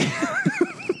stupid.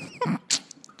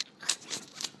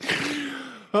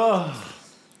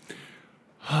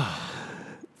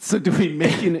 So do we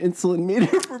make an insulin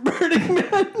meter for Burning Man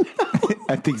now?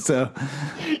 I think so.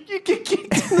 You get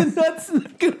kicked in the nuts and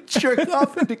then go jerk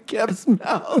off into Kev's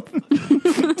mouth.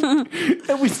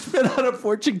 And we spit out a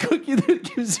fortune cookie that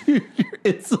gives you your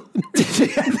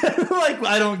insulin. Like,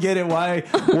 I don't get it. Why?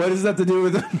 What does that have to do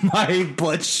with my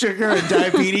blood sugar and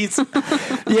diabetes?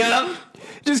 Yeah.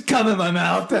 Just come in my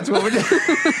mouth. That's what we're doing.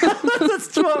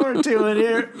 That's what we're doing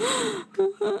here.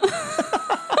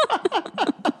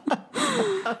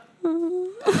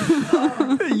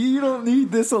 You don't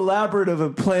need this elaborate of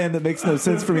a plan that makes no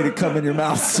sense for me to come in your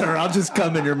mouth, sir. I'll just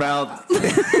come in your mouth.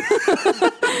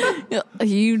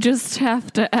 You just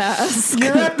have to ask.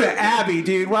 You're at the Abbey,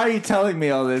 dude. Why are you telling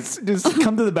me all this? Just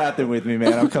come to the bathroom with me,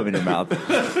 man. I'll come in your mouth.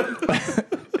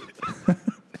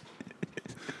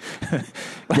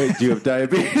 Wait, do you have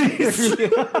diabetes?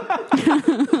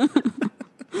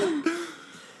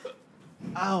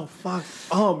 Oh, fuck.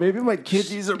 Oh, maybe my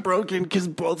kidneys are broken because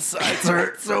both sides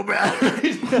hurt so bad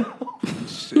right now.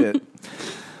 Shit.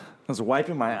 I was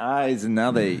wiping my eyes, and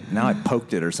now I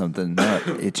poked it or something. Now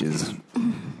it itches.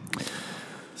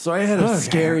 So I had a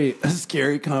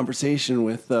scary conversation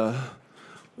with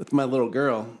my little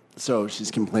girl. So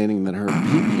she's complaining that her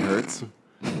pee-pee hurts.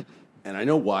 And I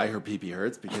know why her pee-pee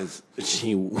hurts, because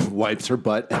she wipes her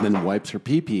butt and then wipes her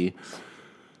pee-pee.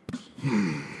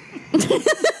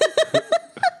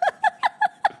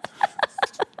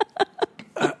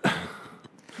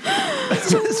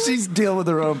 She's dealing with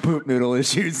her own poop noodle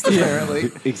issues,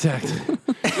 apparently. Exactly.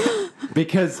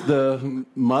 Because the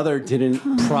mother didn't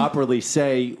properly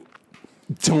say,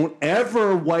 don't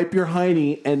ever wipe your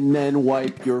hiney and then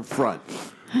wipe your front.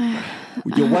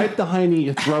 You wipe the hiney,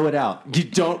 you throw it out. You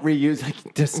don't reuse.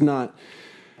 Like, that's not.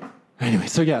 Anyway,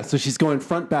 so she's going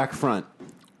front, back, front.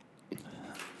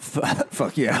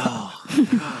 Fuck yeah. Oh,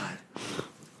 God.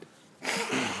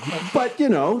 But,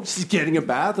 she's getting a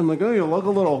bath. I'm like, oh, you look a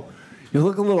little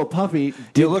puffy.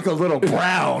 You look a little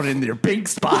brown in your pink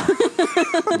spot.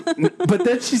 But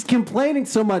then she's complaining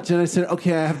so much, and I said,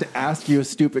 okay, I have to ask you a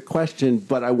stupid question,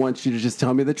 but I want you to just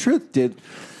tell me the truth.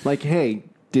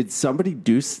 Did somebody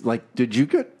did you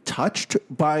get touched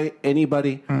by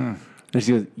anybody? And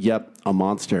she goes, yep, a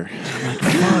monster.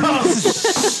 Oh,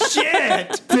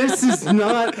 shit. This is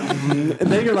not. And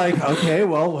then you're like, okay,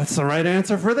 well, what's the right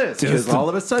answer for this? Because all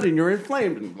of a sudden you're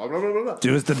inflamed. And blah, blah, blah, blah.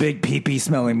 It was the big pee-pee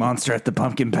smelling monster at the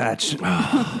pumpkin patch.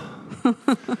 But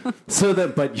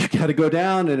you got to go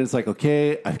down, and it's like,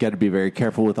 okay, I've got to be very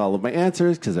careful with all of my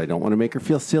answers because I don't want to make her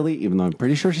feel silly, even though I'm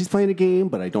pretty sure she's playing a game,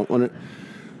 but I don't want to.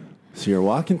 So you're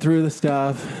walking through the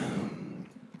stuff,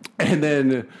 and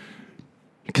then,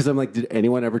 because I'm like, did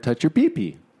anyone ever touch your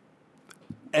pee-pee?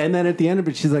 And then at the end of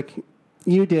it, she's like,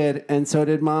 you did, and so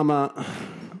did Mama.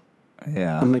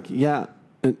 Yeah. I'm like, yeah.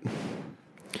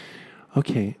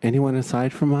 Okay, anyone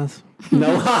aside from us?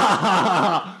 No.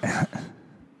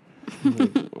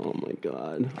 Like, oh, my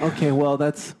God. Okay, well,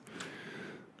 that's...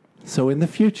 So in the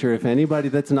future, if anybody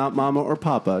that's not Mama or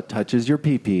Papa touches your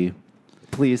pee-pee,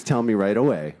 please tell me right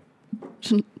away.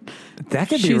 That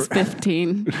could She's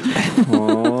 15.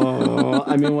 Oh,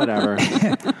 I mean, whatever.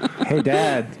 Hey,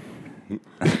 Dad.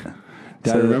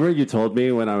 Dad, remember you told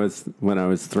me when I was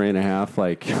 3.5,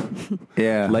 like,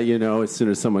 yeah, let you know as soon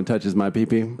as someone touches my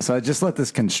pee-pee? So I just let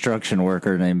this construction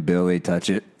worker named Billy touch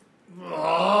it.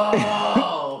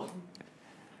 Oh.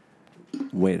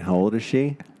 Wait, how old is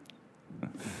she?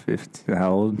 15.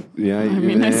 How old? Yeah, I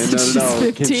mean, I said she's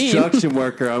 15. Construction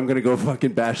worker. I'm gonna go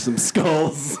fucking bash some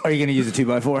skulls. Are you gonna use a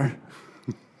 2x4?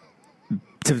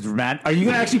 Are you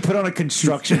gonna actually put on a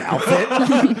construction outfit?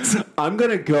 I'm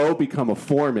gonna go become a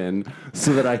foreman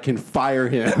so that I can fire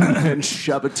him and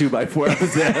shove a 2x4 up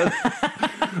his head.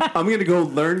 I'm gonna go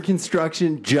learn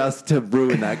construction just to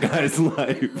ruin that guy's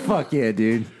life. Fuck yeah,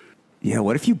 dude. Yeah,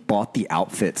 what if you bought the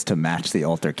outfits to match the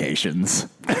altercations?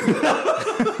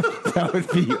 That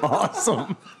would be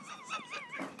awesome.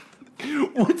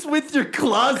 What's with your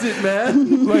closet,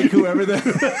 man? Like whoever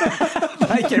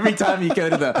like every time you go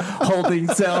to the holding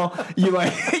cell, you're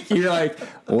like,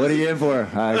 what are you in for?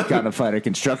 I got to fight a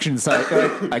construction site.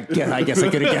 I guess I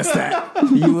could have guessed that.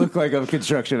 You look like a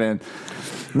construction man.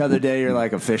 Another day, you're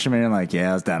like a fisherman. And like, yeah,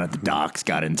 I was down at the docks,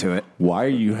 got into it. Why are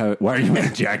you in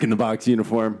a Jack in the Box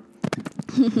uniform?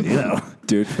 You know,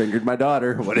 dude fingered my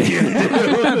daughter. What are you gonna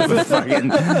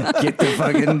do?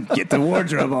 Get the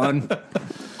wardrobe on.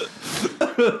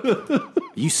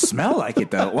 You smell like it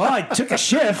though. Well, I took a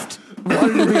shift.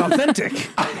 Wanted to be authentic.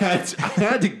 I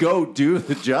had to go do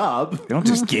the job. They don't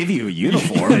just give you a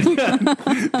uniform.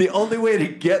 The only way to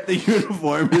get the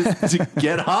uniform is to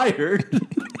get hired.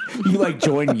 You like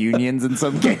join unions in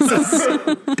some cases.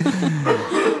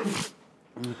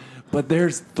 But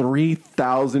there's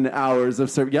 3,000 hours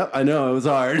of service. Yep, I know, it was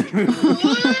hard.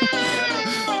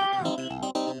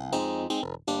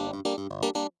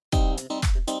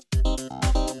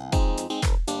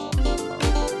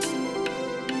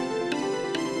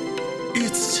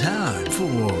 It's time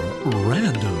for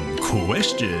random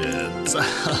questions.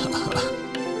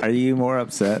 Are you more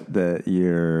upset that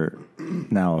you're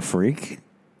now a freak?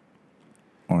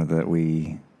 Or that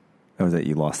you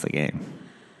lost the game?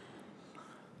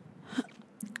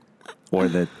 Or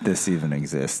that this even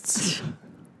exists.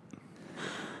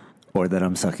 Or that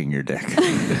I'm sucking your dick.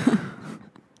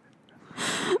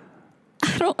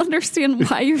 I don't understand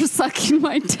why you're sucking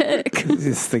my dick.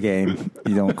 It's the game.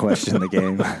 You don't question the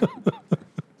game.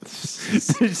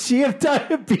 Does she have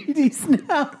diabetes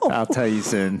now? I'll tell you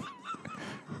soon.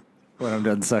 When I'm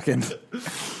done sucking.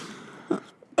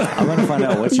 I'm going to find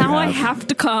out what you have. Now I have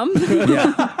to come.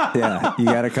 Yeah, you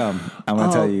got to come. I'm going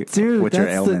to tell you what your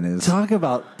ailment is. Talk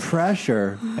about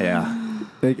pressure. Yeah.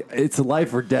 Like, it's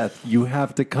life or death. You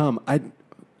have to come. I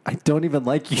don't even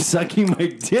like you sucking my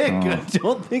dick. I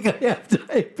don't think I have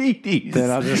diabetes.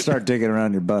 Then I'll just start digging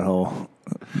around your butthole.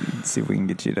 See if we can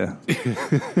get you to...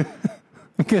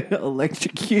 I'm going to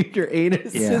electrocute your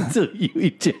anus until you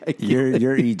ejaculate.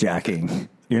 You're ejacking.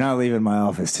 You're not leaving my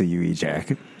office till you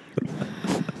ejac.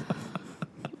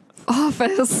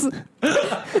 Office.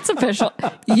 It's official.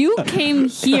 You came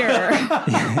here.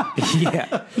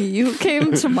 Yeah. You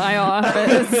came to my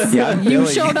office. Yeah, you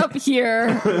showed up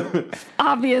here.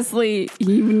 Obviously,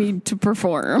 you need to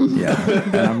perform. Yeah.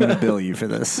 And I'm going to bill you for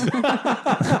this.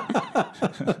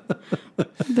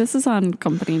 This is on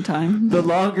company time. The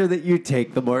longer that you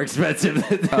take, the more expensive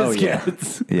that this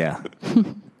gets. Yeah.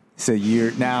 So you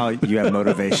have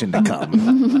motivation to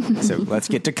come. So let's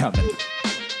get to coming.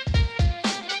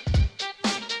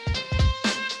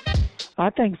 I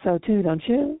think so too, don't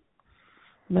you?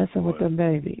 Messing with them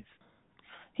babies.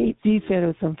 He said it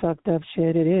was some fucked up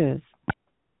shit. It is.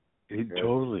 It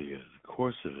totally is. Of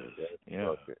course it is. That's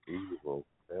fucking evil.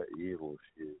 That evil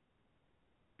shit.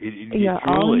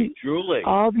 Truly.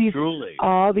 All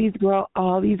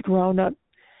these grown up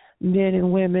men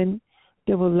and women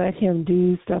that will let him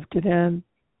do stuff to them,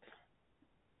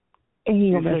 and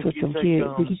he will mess with some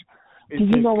kids. Do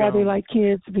you know why they like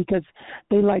kids? Because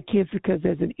they like kids because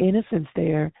there's an innocence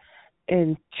there,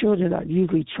 and children are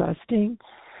usually trusting,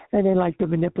 and they like to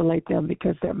manipulate them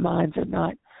because their minds are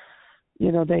not,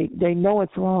 they know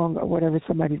it's wrong or whatever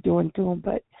somebody's doing to them,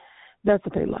 but that's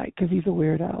what they like because he's a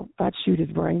weirdo. I'd shoot his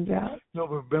brains out. No,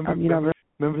 but remember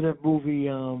that movie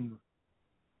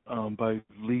by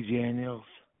Lee Daniels?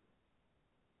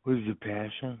 What is it,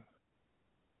 Passion?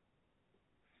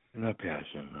 Not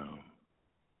Passion, no.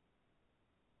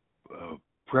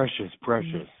 Precious.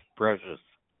 Remember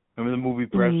the movie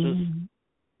Precious? Mm-hmm.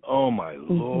 Oh my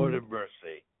Lord of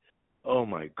mercy! Oh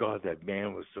my God, that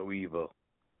man was so evil.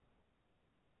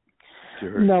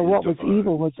 No, what was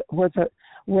evil was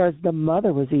the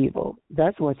mother was evil.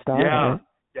 That's what started it.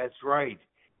 That's right.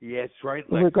 Yeah, it's right.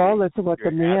 Lexi. Regardless of what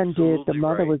You're the man did, the absolutely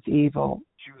mother right. was evil.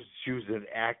 She was an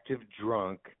active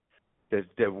drunk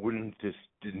that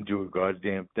didn't do a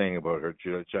goddamn thing about her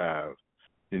child.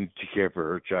 Didn't care for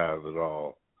her child at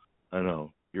all. I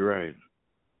know. You're right.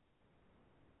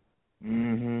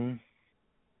 Mm-hmm.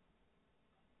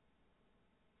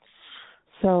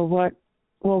 So what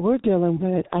we're dealing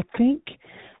with, I think,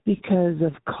 because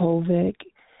of COVID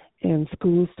and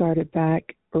school started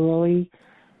back early.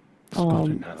 School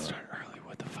did not start early.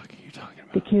 What the fuck are you talking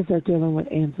about? The kids are dealing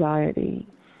with anxiety,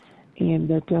 and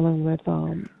they're dealing with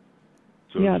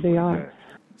yeah, they are.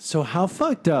 So how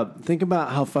fucked up? Think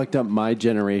about how fucked up my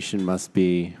generation must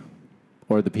be,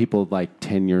 or the people like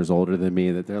 10 years older than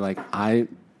me, that they're like, I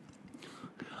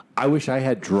wish I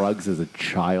had drugs as a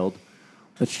child.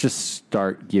 Let's just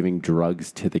start giving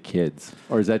drugs to the kids.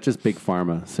 Or is that just Big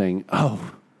Pharma saying,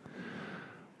 oh,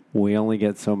 we only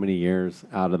get so many years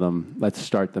out of them. Let's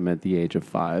start them at the age of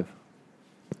 5.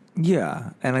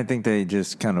 Yeah, and I think they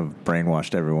just kind of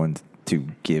brainwashed everyone to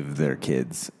give their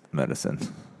kids medicine.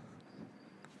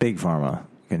 Big Pharma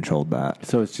controlled that.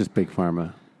 So it's just Big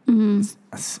Pharma. Yeah,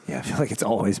 I feel like it's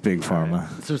always Big Pharma.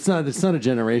 So it's not a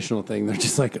generational thing. They're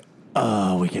just like,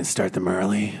 oh, we can start them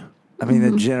early. I mean,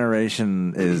 the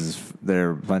generation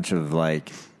they're a bunch of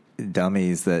like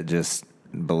dummies that just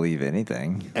believe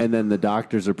anything. And then the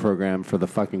doctors are programmed for the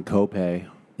fucking copay.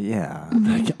 Yeah.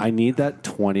 Like, I need that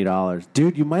 $20.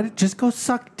 Dude, you might just go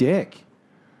suck dick.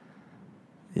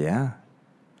 Yeah.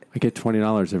 I get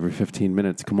 $20 every 15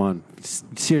 minutes. Come on.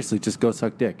 Seriously, just go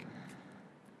suck dick.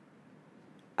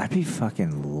 I'd be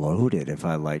fucking loaded if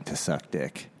I liked to suck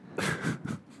dick.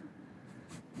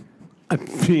 I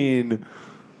mean,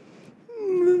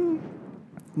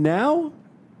 now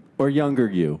or younger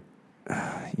you?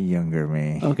 Younger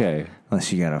me. Okay.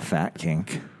 Unless you got a fat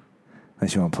kink.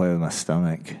 Unless you want to play with my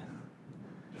stomach.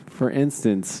 For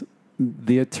instance,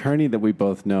 the attorney that we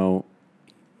both know,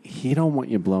 he don't want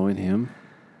you blowing him.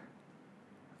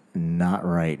 Not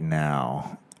right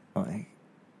now. Like,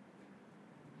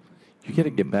 you gotta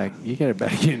get back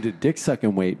into dick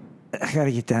sucking weight. I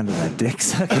gotta get down to that dick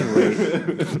sucking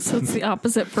weight. So it's the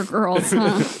opposite for girls,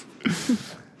 huh?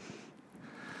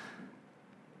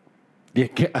 Yeah,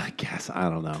 I guess. I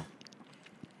don't know.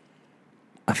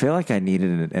 I feel like I needed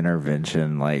an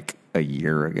intervention like a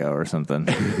year ago or something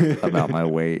about my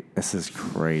weight. This is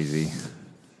crazy.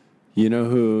 You know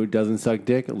who doesn't suck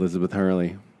dick? Elizabeth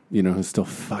Hurley. You know who still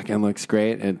fucking looks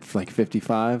great at like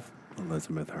 55?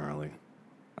 Elizabeth Hurley.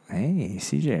 Hey,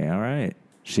 CJ, all right.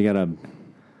 She got a...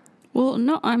 Well,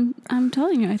 no, I'm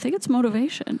telling you, I think it's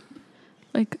motivation.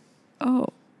 Like, oh,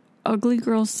 ugly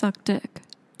girls suck dick.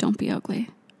 Don't be ugly.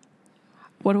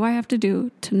 What do I have to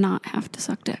do to not have to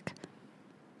suck dick?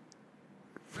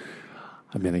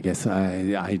 I mean, I guess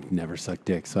I never suck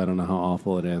dick, so I don't know how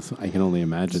awful it is. I can only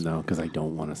imagine, though, because I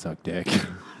don't want to suck dick.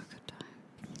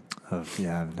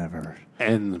 Yeah, I've never.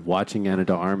 And watching Anna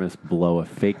de Armas blow a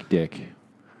fake dick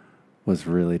was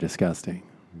really disgusting.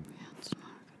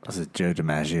 Was it Joe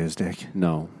DiMaggio's dick?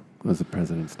 No, it was the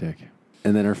president's dick.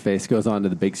 And then her face goes onto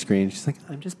the big screen. She's like,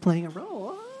 I'm just playing a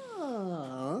role.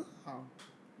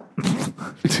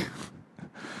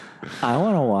 I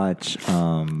want to watch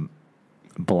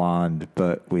Blonde,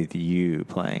 but with you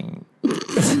playing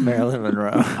Marilyn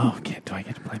Monroe. Oh, do I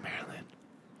get to play Marilyn?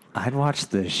 I'd watch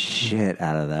the shit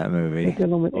out of that movie. They're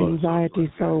dealing with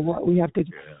anxiety, so what we have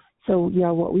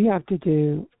to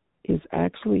do is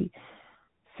actually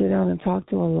sit down and talk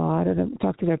to a lot of them,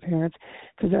 talk to their parents,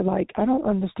 because they're like, I don't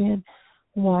understand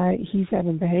why he's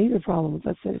having behavior problems.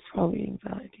 I said it's probably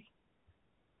anxiety.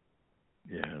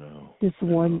 Yeah, I know. This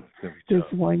one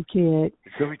kid's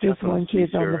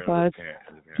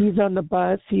on the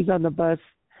bus. He's on the bus,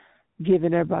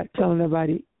 giving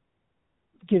everybody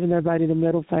the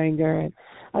middle finger. And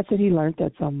I said he learned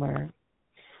that somewhere.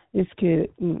 This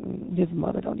kid, his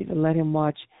mother don't even let him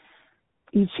watch.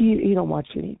 He don't watch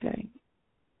anything.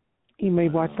 He may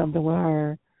watch something with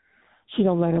her. She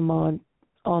don't let him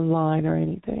online or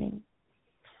anything.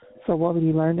 So what would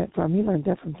he learn that from? He learned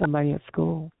that from somebody at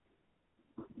school.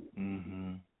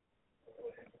 Mm-hmm.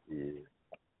 Yeah.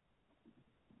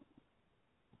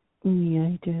 Yeah,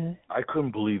 he did. I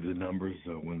couldn't believe the numbers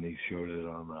though when they showed it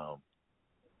on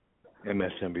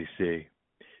MSNBC.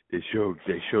 They showed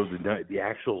the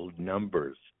actual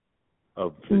numbers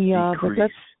of the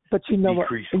decrease. But you know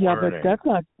what? Yeah, but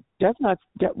that's not.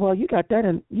 Well, you got that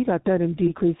in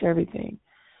decrease everything.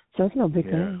 So it's no big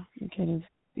thing. You can't even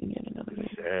be in another way.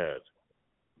 Sad.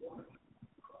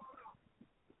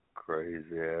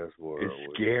 Crazy ass world.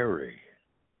 It's scary.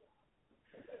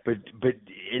 But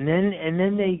and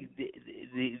then they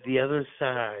the other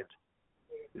side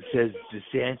says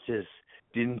DeSantis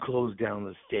didn't close down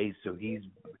the state, so he's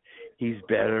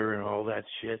better and all that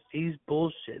shit. He's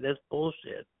bullshit. That's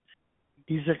bullshit.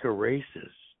 He's like a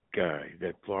racist guy,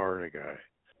 that Florida guy,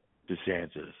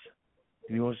 DeSantis.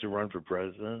 And he wants to run for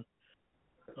president?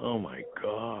 Oh, my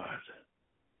God.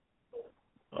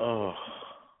 Oh,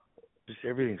 just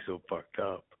everything's so fucked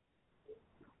up.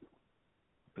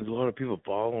 There's a lot of people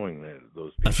following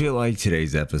those people. I feel like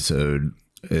today's episode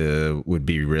would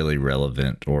be really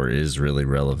relevant, or is really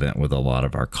relevant, with a lot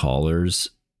of our callers,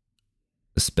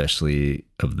 especially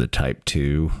of the type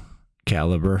 2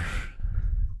 caliber.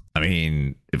 I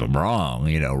mean, if I'm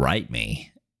wrong, write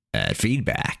me at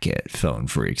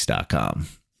feedback@phonefreaks.com,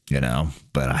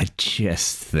 but I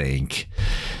just think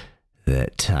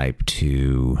that type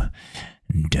 2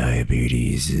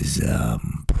 diabetes is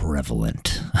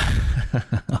prevalent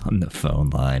on the phone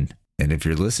line. And if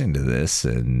you're listening to this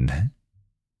and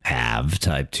have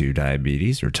type 2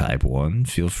 diabetes or type 1,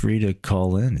 feel free to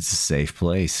call in. It's a safe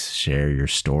place. Share your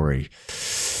story.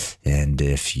 And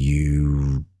if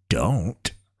you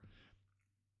don't,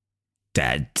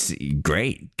 that's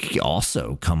great.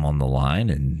 Also come on the line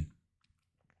and,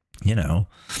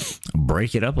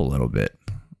 break it up a little bit.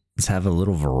 Let's have a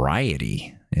little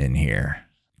variety in here.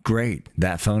 Great.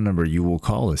 That phone number you will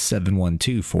call is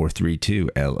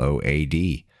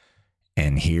 712-432-LOAD.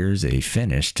 And here's a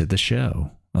finish to the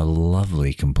show. A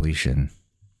lovely completion.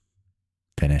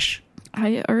 Finish.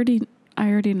 I already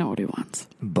know what he wants.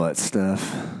 Butt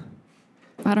stuff.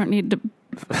 I don't need to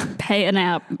pay an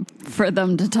app for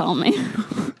them to tell me.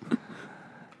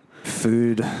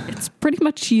 Food. It's pretty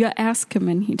much you ask him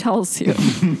and he tells you.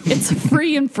 It's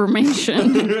free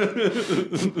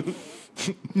information.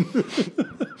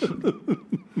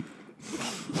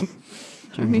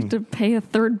 I need to pay a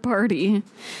third party.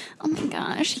 Oh my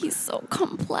gosh, he's so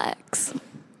complex.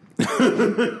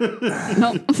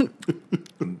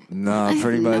 No,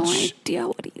 pretty much. No idea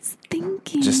what he's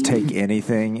thinking. Just take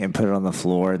anything and put it on the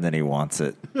floor, and then he wants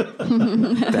it.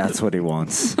 That's what he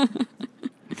wants.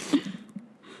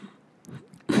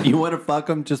 You want to fuck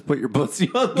him? Just put your pussy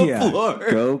on the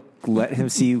floor. Go let him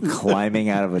see you climbing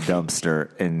out of a dumpster,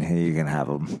 and you can have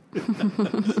him.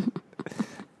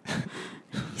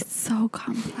 He's so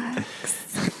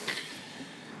complex.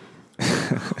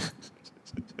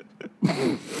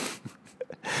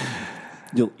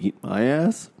 You'll eat my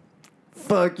ass?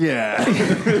 Fuck yeah.